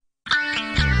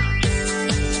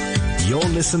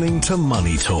listening to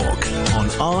Money Talk on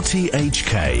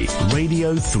RTHK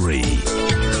Radio 3.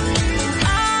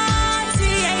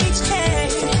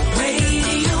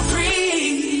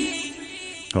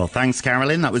 Well, thanks,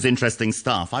 Carolyn. That was interesting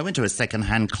stuff. I went to a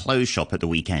second-hand clothes shop at the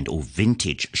weekend, or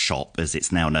vintage shop, as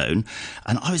it's now known,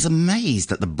 and I was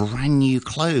amazed at the brand-new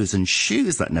clothes and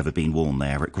shoes that had never been worn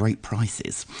there at great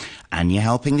prices. And you're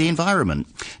helping the environment.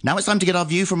 Now it's time to get our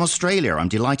view from Australia. I'm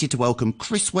delighted to welcome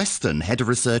Chris Weston, Head of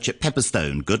Research at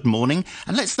Pepperstone. Good morning.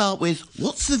 And let's start with,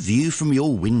 what's the view from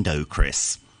your window,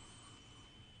 Chris?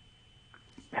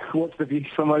 What's the view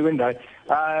from my window?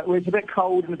 Well, it's a bit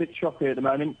cold and a bit choppy at the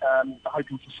moment.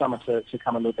 Hoping for summer to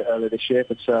come a little bit earlier this year.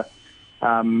 But,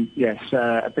 yes,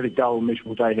 a pretty dull,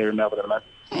 miserable day here in Melbourne at the moment.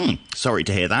 Sorry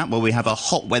to hear that. Well, we have a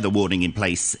hot weather warning in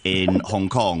place in Hong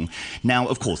Kong. Now,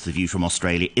 of course, the view from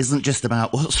Australia isn't just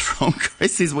about what's from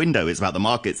Chris's window. It's about the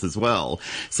markets as well.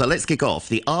 So let's kick off.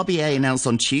 The RBA announced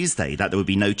on Tuesday that there would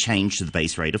be no change to the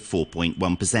base rate of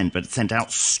 4.1%, but it sent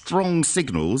out strong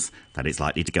signals that it's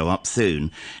likely to go up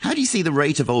soon. How do you see the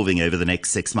rate evolving over the next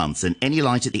 6 months, and any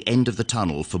light at the end of the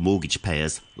tunnel for mortgage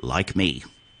payers like me?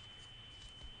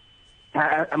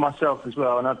 And myself as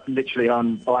well. And I've literally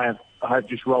I have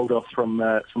just rolled off from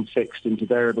fixed into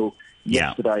variable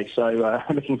yesterday. So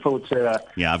I'm looking forward to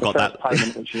I've got that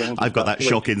payment. I've got that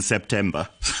shock in September.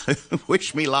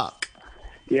 Wish me luck.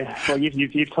 Yeah, well,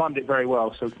 you've timed it very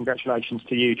well. So congratulations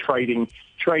to you trading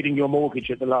your mortgage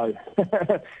at the low.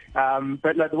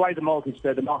 But look, the way the market's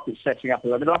setting up,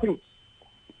 I mean, I think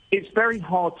it's very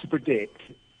hard to predict.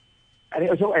 And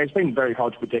it's been very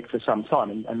hard to predict for some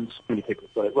time, and so many people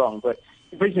have got it wrong. But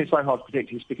the reason it's so hard to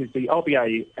predict is because the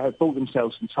RBA have bought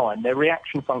themselves some time. Their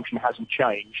reaction function hasn't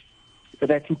changed, but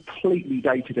they're completely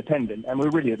data dependent, and we're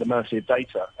really at the mercy of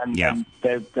data. And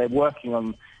they're working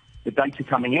on the data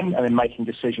coming in and then making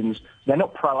decisions. They're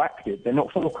not proactive. They're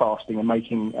not forecasting and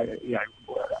making,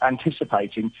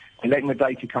 anticipating. They're letting the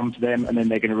data come to them, and then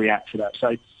they're going to react to that.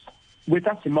 So, with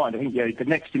that in mind, I think the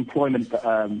next employment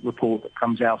report that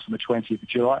comes out on the 20th of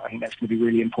July, I think that's going to be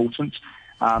really important.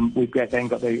 We've then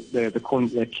got the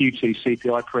Q2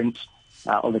 CPI print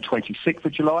on the 26th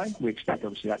of July. We expect,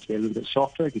 obviously, that to be a little bit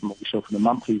softer, given what we saw from the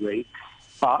monthly read.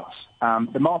 But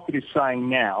the market is saying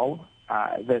now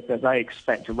that they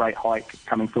expect a rate hike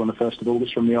coming through on the 1st of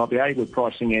August from the RBA. We're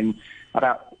pricing in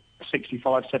about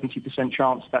 65-70%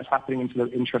 chance that's happening into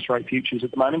the interest rate futures at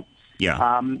the moment.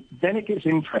 Yeah. Then it gets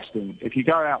interesting. If you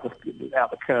go out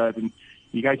the curve and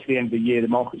you go to the end of the year, the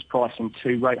market's pricing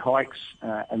 2 rate hikes,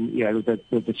 and the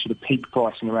sort of peak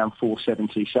pricing around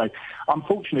 470. So,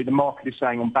 unfortunately, the market is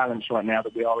saying on balance right now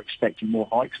that we are expecting more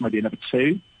hikes, maybe another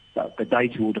 2. But the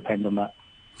data will depend on that.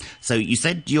 So you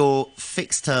said your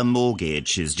fixed-term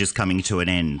mortgage is just coming to an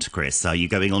end, Chris. Are you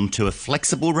going on to a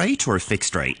flexible rate or a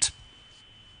fixed rate?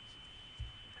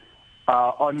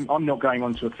 I'm not going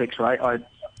on to a fixed rate.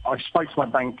 I spoke to my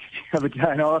bank the other day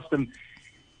and I asked them,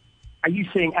 are you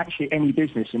seeing actually any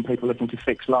business in people looking to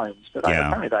fix loans? But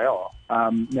apparently they are.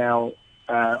 Now,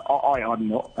 I'm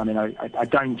not. I mean, I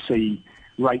don't see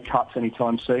rate cuts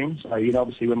anytime soon. So,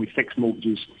 obviously when we fix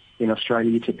mortgages in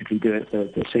Australia, you typically do it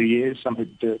for 2 years. Some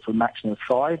people do it for a maximum of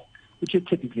 5, which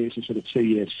typically is a sort of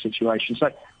 2-year situation. So,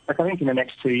 I think in the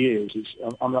next 2 years,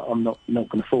 I'm not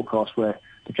going to forecast where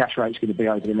the cash rate is going to be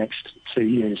over the next 2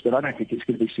 years, but I don't think it's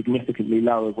going to be significantly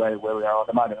lower where we are at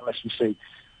the moment, unless we see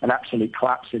an absolute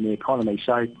collapse in the economy.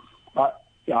 So,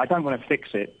 I don't want to fix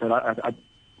it, but I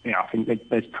think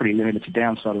there's pretty limited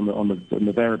downside on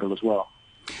the variable as well.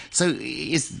 So,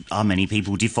 are many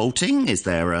people defaulting? Is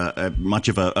there much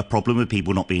of a problem with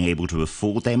people not being able to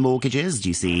afford their mortgages? Do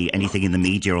you see anything in the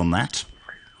media on that?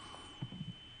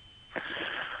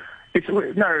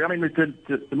 No, I mean,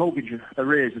 the mortgage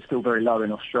arrears are still very low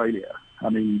in Australia. I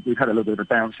mean, we've had a little bit of a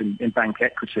bounce in bank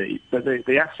equity, but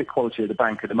the asset quality of the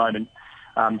bank at the moment,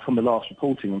 from the last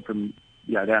reporting and from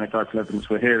the anecdotal evidence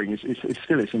we're hearing, is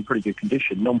still in pretty good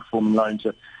condition. Non-performing loans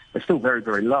are still very,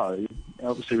 very low.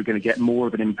 Obviously, we're going to get more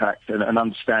of an impact and an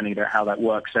understanding about how that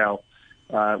works out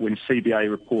when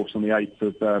CBA reports on the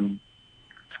 8th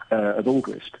of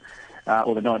August.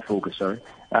 Or the 9th of August, sorry.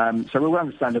 So we'll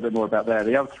understand a bit more about that.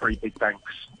 The other 3 big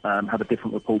banks have a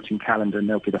different reporting calendar and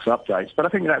they'll give us updates. But I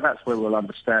think that's where we'll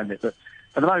understand it. But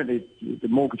at the moment, the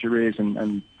mortgage arrears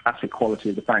and asset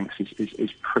quality of the banks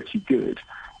is pretty good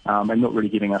and not really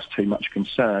giving us too much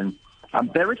concern. I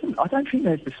don't think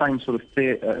there's the same sort of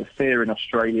fear in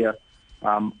Australia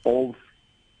of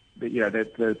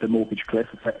the mortgage cliff,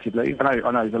 effectively. I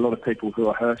know there's a lot of people who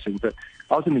are hurting, but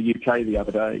I was in the UK the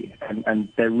other day, and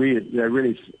there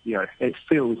really is, it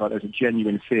feels like there's a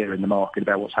genuine fear in the market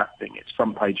about what's happening. It's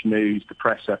front page news. The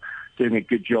press are doing a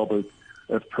good job of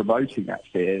of promoting that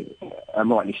fear, and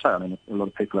rightly so. I mean, a lot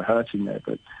of people are hurting there,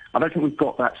 but I don't think we've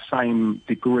got that same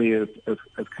degree of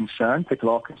concern. People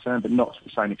are concerned, but not to the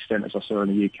same extent as I saw in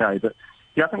the UK. But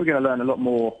yeah, I think we're going to learn a lot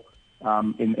more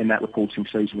in that reporting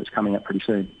season that's coming up pretty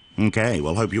soon. Okay,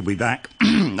 well, hope you'll be back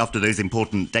after those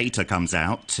important data comes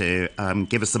out to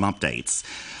give us some updates.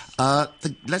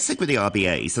 Let's stick with the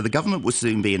RBA. So the government will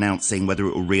soon be announcing whether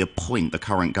it will reappoint the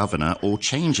current governor or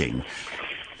changing.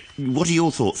 What are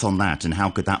your thoughts on that, and how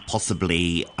could that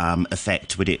possibly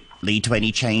affect? Would it lead to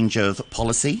any change of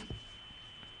policy?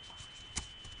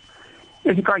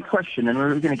 It's a great question, and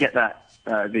we're going to get that.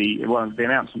 The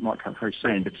announcement might come very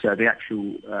soon, but the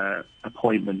actual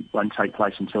appointment won't take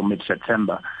place until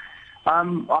mid-September.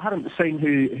 I haven't seen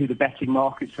who the betting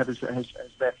markets have as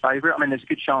their favourite. I mean, there's a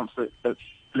good chance that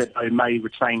Filippo may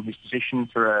retain his position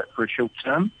for a short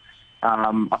term.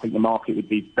 I think the market would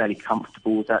be fairly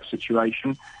comfortable with that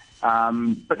situation.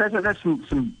 But there's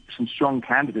some strong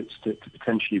candidates to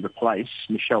potentially replace.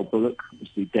 Michelle Bullock is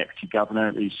the deputy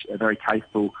governor. Is a very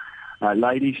capable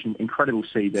lady, she's an incredible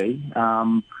CV.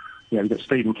 We've got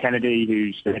Stephen Kennedy,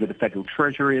 who's the head of the Federal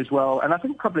Treasury as well. And I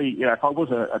think probably, if I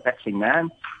was a betting man,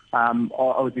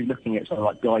 I would be looking at someone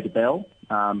like Guy Debelle.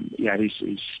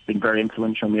 He's been very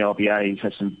influential in the RBA. He's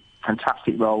had some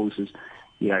fantastic roles as,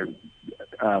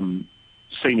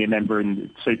 senior member in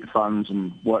super funds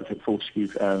and worked at Fortescue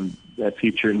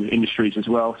Future Industries as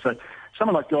well. So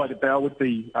someone like Guy Debelle would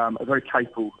be a very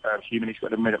capable human. He's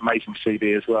got an amazing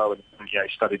CV as well, and he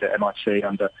studied at MIT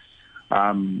under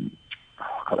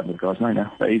I can't remember the guy's name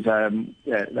now, but he's a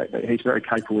very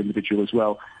capable individual as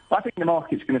well. I think the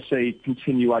market's going to see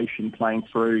continuation playing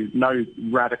through, no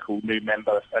radical new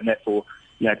member, and therefore,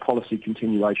 policy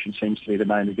continuation seems to be the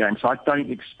name of the game. So I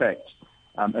don't expect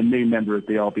a new member of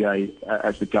the RBA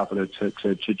as the governor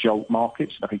to jolt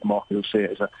markets. I think the market will see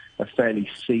it as a fairly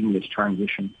seamless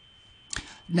transition.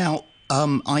 Now,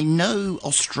 I know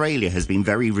Australia has been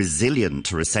very resilient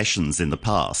to recessions in the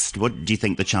past. What do you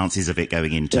think the chances of it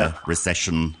going into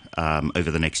recession over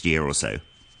the next year or so?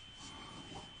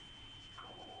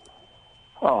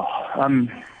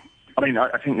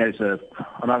 I think there's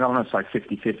I don't want to say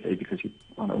 50-50 because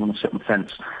I don't want to sit on the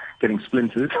fence getting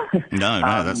splintered. No,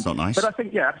 that's not nice. But I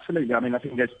think, absolutely. I mean, I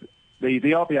think there's the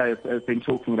RBA have been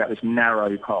talking about this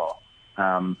narrow path,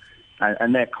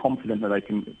 and they're confident that they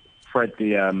can thread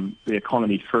the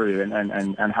economy through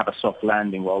and have a soft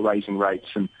landing while raising rates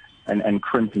and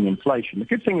crimping inflation. The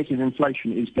good thing is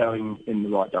inflation is going in the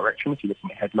right direction if you're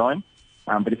looking at headline.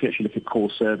 But if you actually look at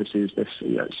core services,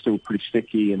 it's still pretty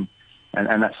sticky, and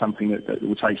that's something that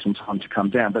will take some time to come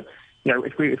down. But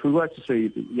if we were to see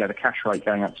the cash rate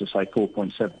going up to say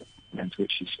 4.7%,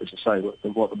 which is, as I say,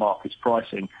 what the market's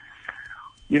pricing,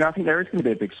 I think there is going to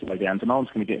be a big slowdown. Demand's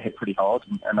going to get hit pretty hard,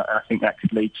 and I think that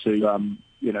could lead to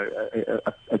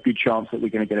a good chance that we're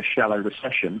going to get a shallow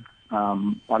recession.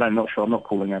 I'm not sure. I'm not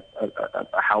calling a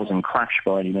housing crash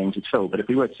by any means at all. But if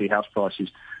we were to see house prices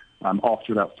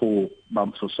after about 4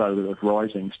 months or so of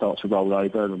rising start to roll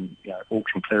over, and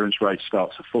auction clearance rates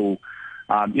start to fall,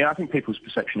 I think people's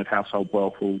perception of household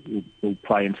wealth will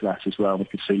play into that as well. We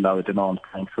could see lower demand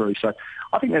coming through. So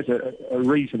I think there's a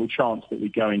reasonable chance that we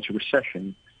go into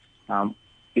recession.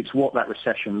 It's what that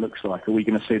recession looks like. Are we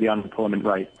going to see the unemployment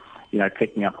rate,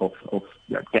 picking up off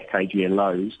decade-year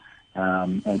lows,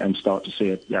 and start to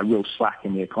see a real slack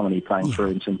in the economy playing through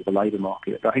in terms of the labour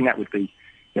market? I think that would be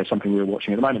something we're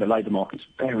watching. At the moment, the labour market's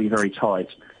very, very tight,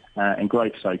 and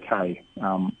growth's okay.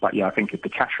 But I think if the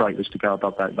cash rate was to go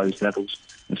above those levels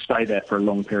and stay there for a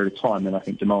long period of time, then I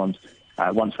think demand,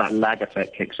 once that lag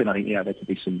effect kicks in, I think there could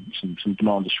be some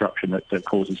demand disruption that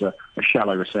causes a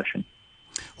shallow recession.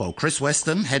 Well, Chris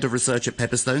Weston, Head of Research at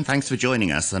Pepperstone, thanks for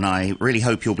joining us, and I really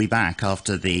hope you'll be back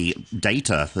after the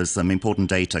data. There's some important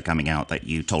data coming out that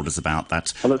you told us about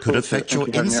that could affect your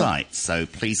insights, so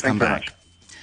please come back.